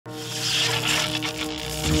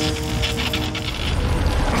To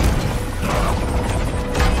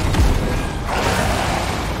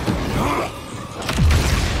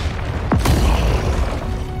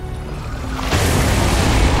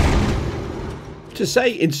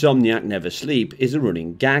say Insomniac never sleep is a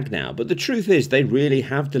running gag now, but the truth is they really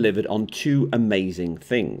have delivered on two amazing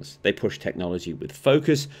things. They push technology with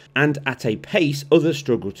focus and at a pace others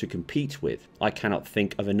struggle to compete with. I cannot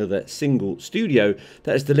think of another single studio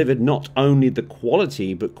that has delivered not only the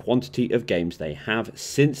quality but quantity of games they have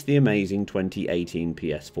since the amazing 2018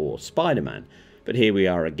 PS4 Spiderman. But here we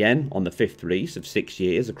are again on the 5th release of 6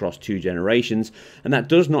 years across 2 generations, and that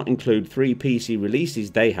does not include 3 PC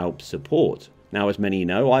releases they helped support. Now, as many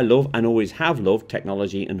know, I love and always have loved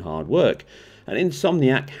technology and hard work, and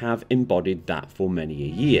Insomniac have embodied that for many a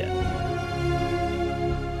year.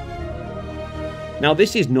 Now,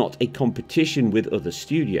 this is not a competition with other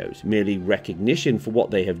studios, merely recognition for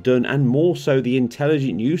what they have done and more so the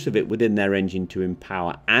intelligent use of it within their engine to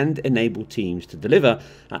empower and enable teams to deliver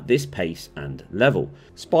at this pace and level.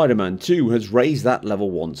 Spider-Man 2 has raised that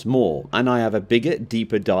level once more, and I have a bigger,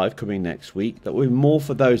 deeper dive coming next week that will be more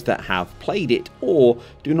for those that have played it or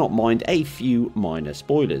do not mind a few minor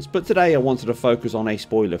spoilers. But today I wanted to focus on a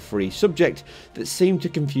spoiler-free subject that seemed to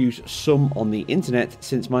confuse some on the internet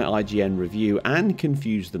since my IGN review and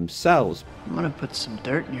confuse themselves. I'm gonna put some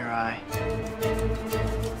dirt in your eye.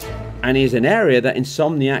 And is an area that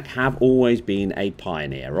Insomniac have always been a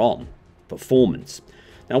pioneer on: performance.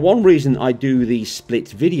 Now, one reason I do these split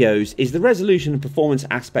videos is the resolution and performance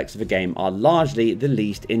aspects of a game are largely the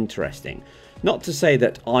least interesting. Not to say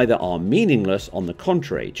that either are meaningless, on the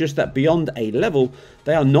contrary, just that beyond a level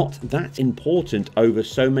they are not that important over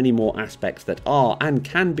so many more aspects that are and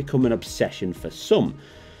can become an obsession for some.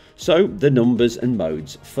 So the numbers and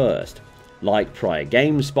modes first. Like prior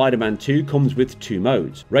games, Spider-Man 2 comes with 2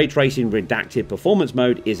 modes. Ray Tracing Redacted Performance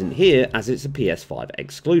mode isn't here as it's a PS5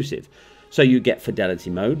 exclusive. So you get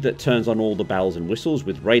Fidelity mode that turns on all the bells and whistles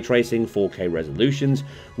with ray tracing 4K resolutions,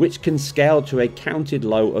 which can scale to a counted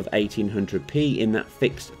low of 1800p in that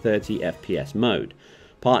fixed 30 FPS mode.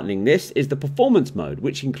 Partnering this is the performance mode,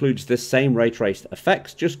 which includes the same ray traced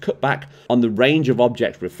effects, just cut back on the range of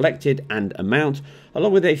objects reflected and amount,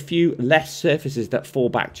 along with a few less surfaces that fall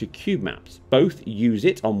back to cube maps. Both use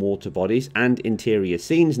it on water bodies and interior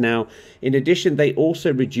scenes now. In addition, they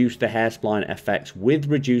also reduce the hair spline effects with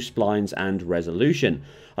reduced splines and resolution,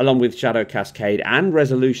 along with shadow cascade and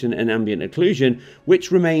resolution and ambient occlusion,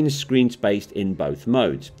 which remains screen spaced in both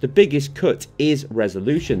modes. The biggest cut is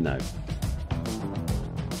resolution though.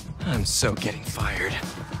 I'm so getting fired.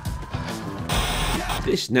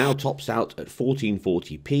 This now tops out at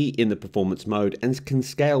 1440p in the performance mode and can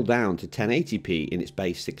scale down to 1080p in its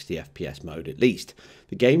base 60 FPS mode at least.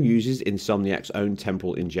 The game uses Insomniac's own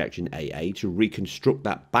temporal injection AA to reconstruct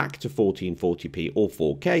that back to 1440p or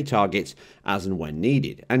 4K targets as and when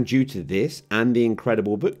needed, and due to this and the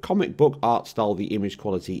incredible but comic book art style, the image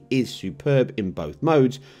quality is superb in both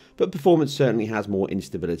modes, but performance certainly has more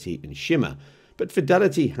instability and shimmer. But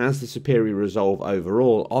Fidelity has the superior resolve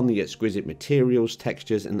overall on the exquisite materials,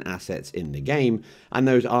 textures and assets in the game, and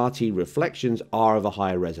those RT reflections are of a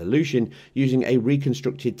higher resolution using a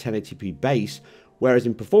reconstructed 1080p base, whereas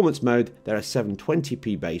in performance mode there are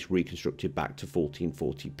 720p base reconstructed back to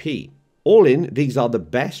 1440p. All in, these are the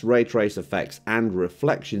best ray trace effects and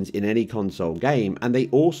reflections in any console game, and they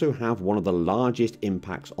also have one of the largest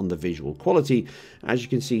impacts on the visual quality, as you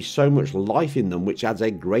can see so much life in them, which adds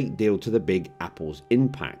a great deal to the Big Apple's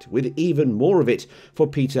impact, with even more of it for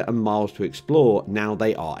Peter and Miles to explore now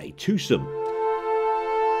they are a twosome.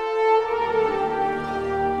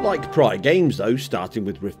 Like prior games though, starting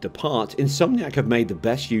with Rift Apart, Insomniac have made the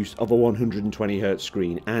best use of a 120Hz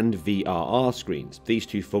screen and VRR screens. These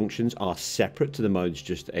two functions are separate to the modes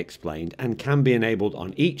just explained and can be enabled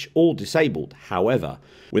on each or disabled. However,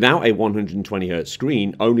 without a 120Hz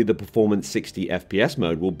screen, only the performance 60 FPS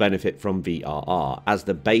mode will benefit from VRR, as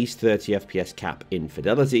the base 30 FPS cap in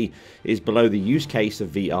Fidelity is below the use case of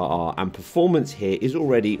VRR, and performance here is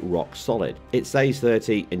already rock solid. It says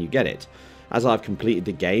 30 and you get it. As I've completed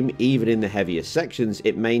the game, even in the heavier sections,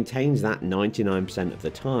 it maintains that 99% of the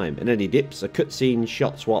time, and any dips are cutscenes,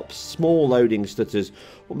 shot swaps, small loading stutters,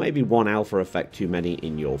 or maybe one alpha effect too many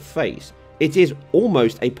in your face. It is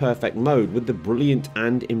almost a perfect mode with the brilliant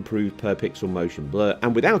and improved per pixel motion blur,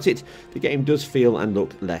 and without it, the game does feel and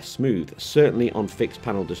look less smooth, certainly on fixed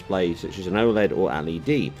panel displays such as an OLED or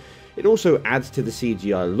LED. It also adds to the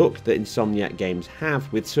CGI look that Insomniac games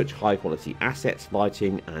have with such high quality assets,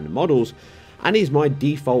 lighting and models, and is my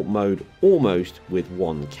default mode almost with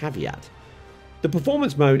one caveat. The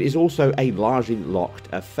performance mode is also a largely locked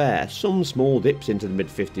affair, some small dips into the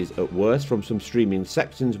mid-50s at worst from some streaming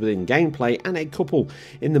sections within gameplay and a couple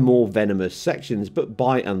in the more venomous sections, but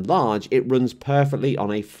by and large it runs perfectly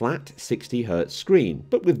on a flat 60Hz screen.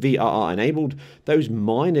 But with VRR enabled, those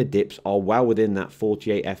minor dips are well within that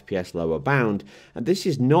 48 FPS lower bound, and this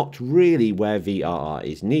is not really where VRR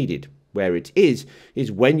is needed. Where it is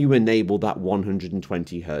when you enable that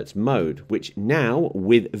 120Hz mode, which now,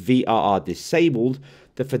 with VRR disabled,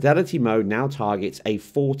 the Fidelity mode now targets a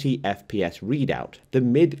 40 FPS readout, the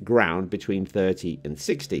mid-ground between 30 and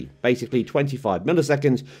 60. Basically 25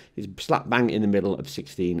 milliseconds is slap bang in the middle of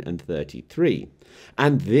 16 and 33.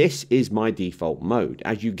 And this is my default mode,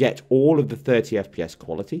 as you get all of the 30 FPS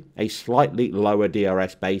quality, a slightly lower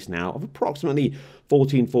DRS base now of approximately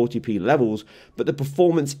 1440p levels, but the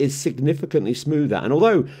performance is significantly smoother, and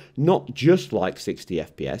although not just like 60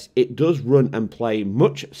 FPS, it does run and play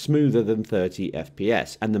much smoother than 30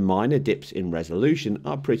 FPS, and the minor dips in resolution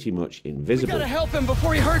are pretty much invisible. We gotta help him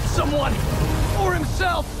before he hurts someone, or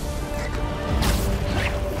himself!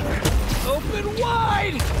 Open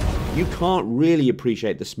wide! You can't really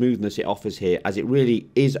appreciate the smoothness it offers here, as it really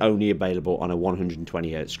is only available on a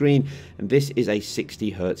 120Hz screen, and this is a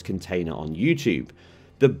 60Hz container on YouTube.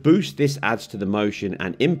 The boost this adds to the motion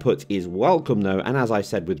and input is welcome though, and as I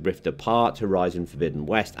said with Rift Apart, Horizon Forbidden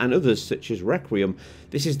West and others such as Requiem,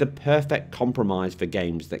 this is the perfect compromise for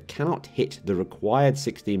games that cannot hit the required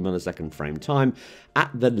 16 millisecond frame time at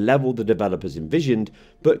the level the developers envisioned,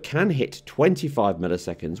 but can hit 25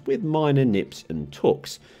 milliseconds with minor nips and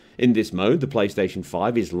tucks. In this mode, the PlayStation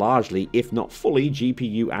 5 is largely, if not fully,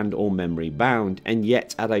 GPU and or memory bound, and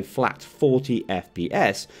yet at a flat 40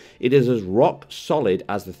 FPS, it is as rock solid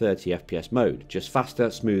as the 30 FPS mode, just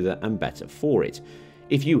faster, smoother and better for it.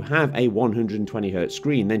 If you have a 120Hz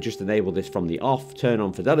screen, then just enable this from the off, turn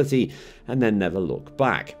on Fidelity, and then never look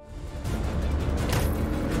back.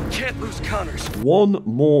 Can't lose counters. One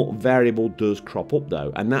more variable does crop up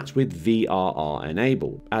though, and that's with VRR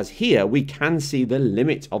enabled, as here we can see the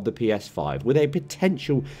limit of the PS5 with a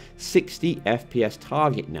potential 60 FPS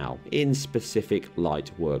target now in specific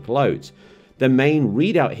light workloads. The main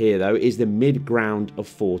readout here though is the mid-ground of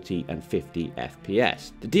 40 and 50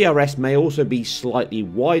 FPS. The DRS may also be slightly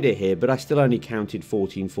wider here, but I still only counted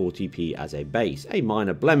 1440p as a base, a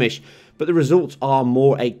minor blemish, but the results are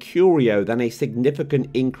more a curio than a significant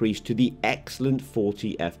increase to the excellent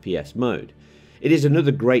 40 FPS mode. It is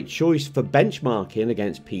another great choice for benchmarking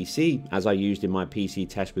against PC, as I used in my PC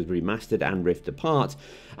test with Remastered and Rift Apart,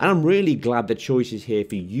 and I'm really glad the choice is here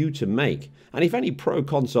for you to make. And if any pro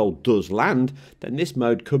console does land, then this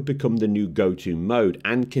mode could become the new go-to mode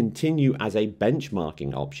and continue as a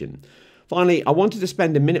benchmarking option. Finally, I wanted to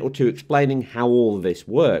spend a minute or two explaining how all of this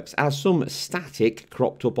works, as some static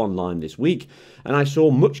cropped up online this week, and I saw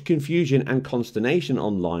much confusion and consternation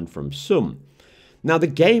online from some. Now, the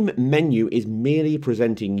game menu is merely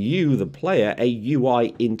presenting you, the player, a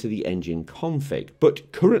UI into the engine config,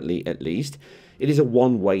 but currently, at least, it is a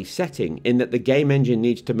one-way setting in that the game engine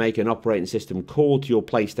needs to make an operating system call to your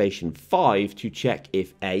PlayStation 5 to check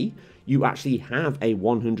if A, you actually have a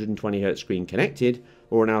 120Hz screen connected,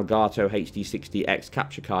 or an Elgato HD60X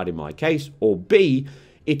capture card in my case, or B,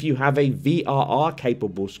 if you have a VRR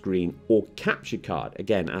capable screen or capture card,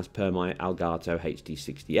 again as per my Elgato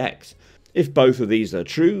HD60X. If both of these are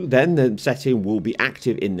true, then the setting will be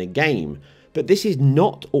active in the game, but this is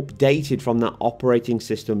not updated from that operating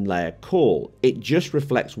system layer call, it just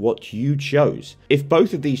reflects what you chose. If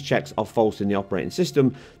both of these checks are false in the operating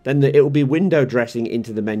system, then it will be window dressing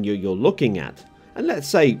into the menu you're looking at. And let's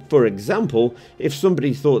say, for example, if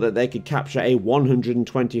somebody thought that they could capture a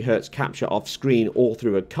 120Hz capture off screen or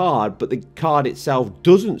through a card, but the card itself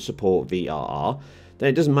doesn't support VRR, then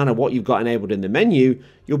it doesn't matter what you've got enabled in the menu,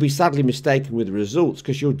 you'll be sadly mistaken with the results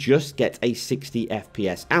because you'll just get a 60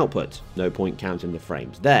 FPS output. No point counting the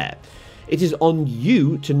frames there. It is on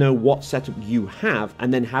you to know what setup you have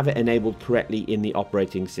and then have it enabled correctly in the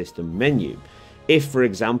operating system menu. If, for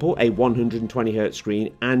example, a 120Hz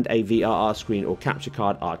screen and a VRR screen or capture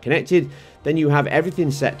card are connected, then you have everything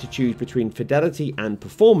set to choose between Fidelity and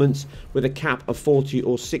Performance with a cap of 40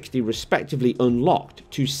 or 60 respectively unlocked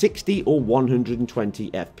to 60 or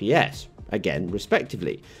 120 FPS, again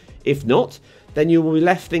respectively. If not, then you will be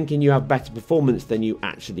left thinking you have better performance than you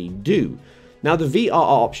actually do. Now, the VRR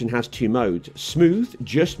option has two modes. Smooth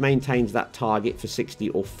just maintains that target for 60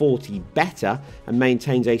 or 40 better and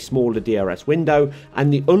maintains a smaller DRS window,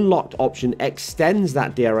 and the unlocked option extends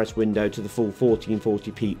that DRS window to the full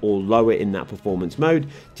 1440p or lower in that performance mode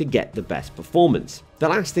to get the best performance. The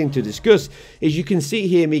last thing to discuss is you can see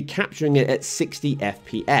here me capturing it at 60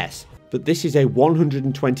 FPS. but this is a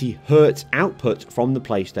 120 Hz output from the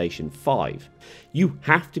PlayStation 5. You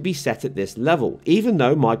have to be set at this level. Even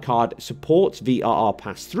though my card supports VRR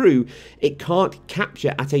pass-through, it can't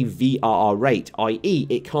capture at a VRR rate, i.e.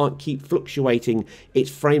 it can't keep fluctuating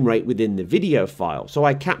its frame rate within the video file. So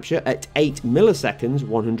I capture at 8 milliseconds,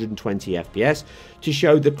 120 FPS, to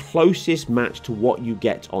show the closest match to what you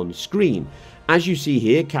get on screen. As you see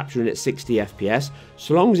here, capturing at 60 FPS,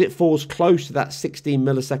 so long as it falls close to that 16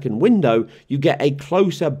 millisecond window, you get a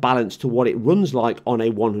closer balance to what it runs like on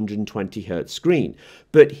a 120 Hz screen.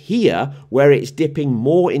 But here, where it's dipping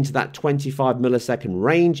more into that 25 millisecond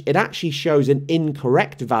range, it actually shows an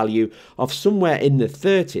incorrect value of somewhere in the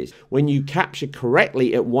 30s. When you capture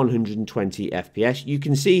correctly at 120 FPS, you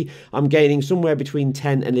can see I'm gaining somewhere between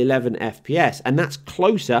 10 and 11 FPS, and that's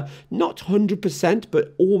closer, not 100%,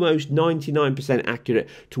 but almost 99% accurate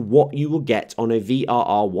to what you will get on a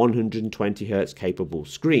VRR 120 Hz capable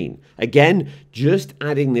screen. Again, just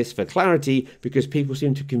adding this for clarity because people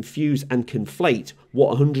seem to confuse and conflate what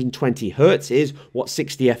 120 Hz is, what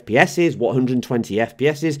 60 FPS is, what 120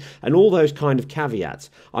 FPS is, and all those kind of caveats.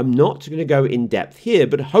 I'm not going to go in depth here,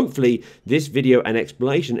 but hopefully this video and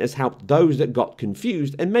explanation has helped those that got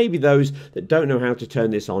confused and maybe those that don't know how to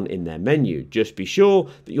turn this on in their menu. Just be sure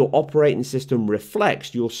that your operating system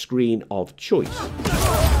reflects your screen of choice. So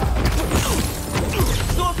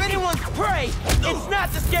if anyone's prey, it's not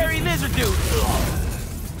the scary lizard dude.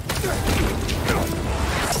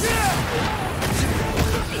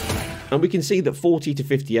 And we can see that 40 to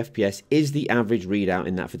 50 FPS is the average readout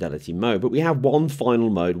in that fidelity mode, but we have one final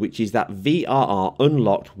mode, which is that VRR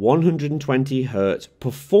Unlocked 120 Hz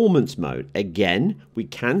Performance mode. Again, we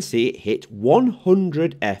can see it hit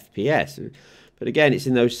 100 FPS. But again, it's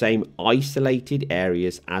in those same isolated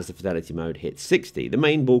areas as the fidelity mode hits 60. The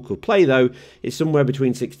main bulk of play, though, is somewhere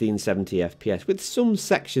between 60 and 70 FPS, with some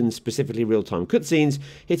sections, specifically real-time cutscenes,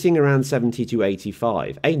 hitting around 70 to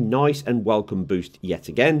 85. A nice and welcome boost yet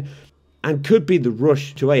again, and could be the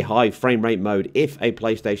rush to a high frame rate mode if a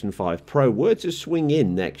PlayStation 5 Pro were to swing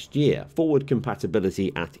in next year. Forward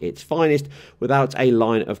compatibility at its finest, without a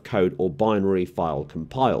line of code or binary file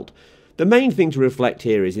compiled. The main thing to reflect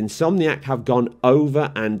here is Insomniac have gone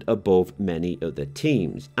over and above many other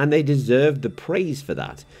teams, and they deserve the praise for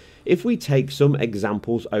that. If we take some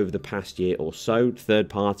examples over the past year or so,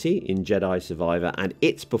 third party in Jedi Survivor and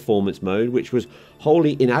its performance mode, which was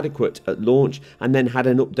wholly inadequate at launch and then had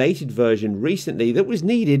an updated version recently that was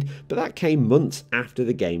needed, but that came months after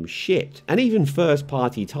the game shipped. And even first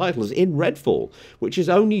party titles in Redfall, which has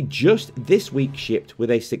only just this week shipped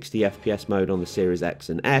with a 60 FPS mode on the Series X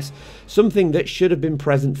and S, something that should have been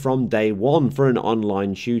present from day one for an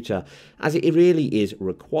online shooter, as it really is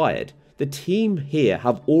required. The team here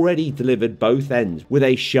have already delivered both ends with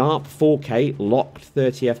a sharp 4K locked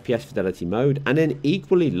 30 FPS fidelity mode and an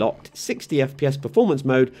equally locked 60 FPS performance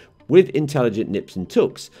mode with intelligent nips and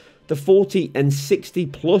tucks. The 40 and 60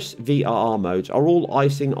 plus VRR modes are all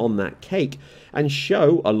icing on that cake and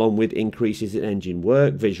show, along with increases in engine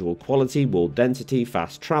work, visual quality, world density,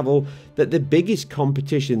 fast travel, that the biggest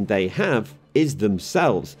competition they have is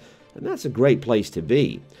themselves, and that's a great place to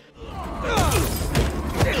be.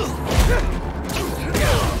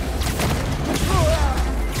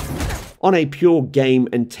 On a pure game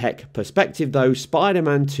and tech perspective though,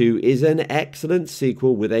 Spider-Man 2 is an excellent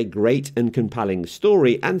sequel with a great and compelling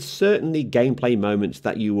story and certainly gameplay moments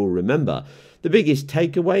that you will remember. The biggest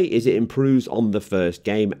takeaway is it improves on the first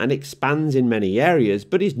game and expands in many areas,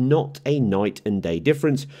 but is not a night and day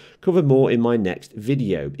difference. Cover more in my next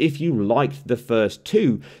video. If you liked the first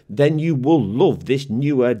two, then you will love this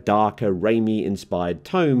newer, darker, Raimi inspired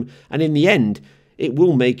tome, and in the end, it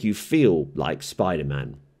will make you feel like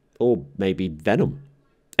Spider-Man. Or maybe Venom.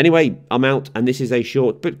 Anyway, I'm out, and this is a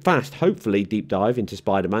short but fast, hopefully, deep dive into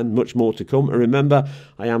Spider-Man. Much more to come. And remember,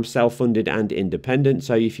 I am self-funded and independent,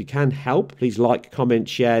 so if you can help, please like, comment,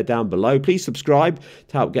 share down below. Please subscribe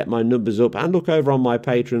to help get my numbers up, and look over on my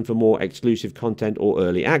Patreon for more exclusive content or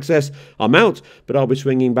early access. I'm out, but I'll be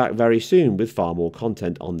swinging back very soon with far more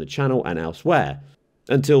content on the channel and elsewhere.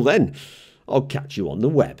 Until then, I'll catch you on the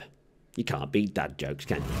web. You can't beat dad jokes,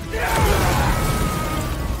 can you?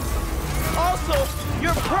 Also,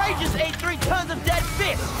 your prey just ate 3 tons of dead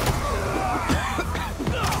fish!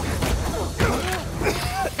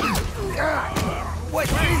 What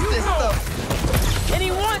is this stuff? And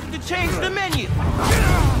he wants to change the menu!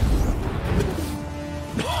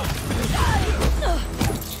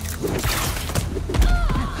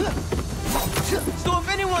 So if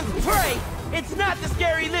anyone's prey, it's not the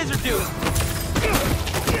scary lizard dude!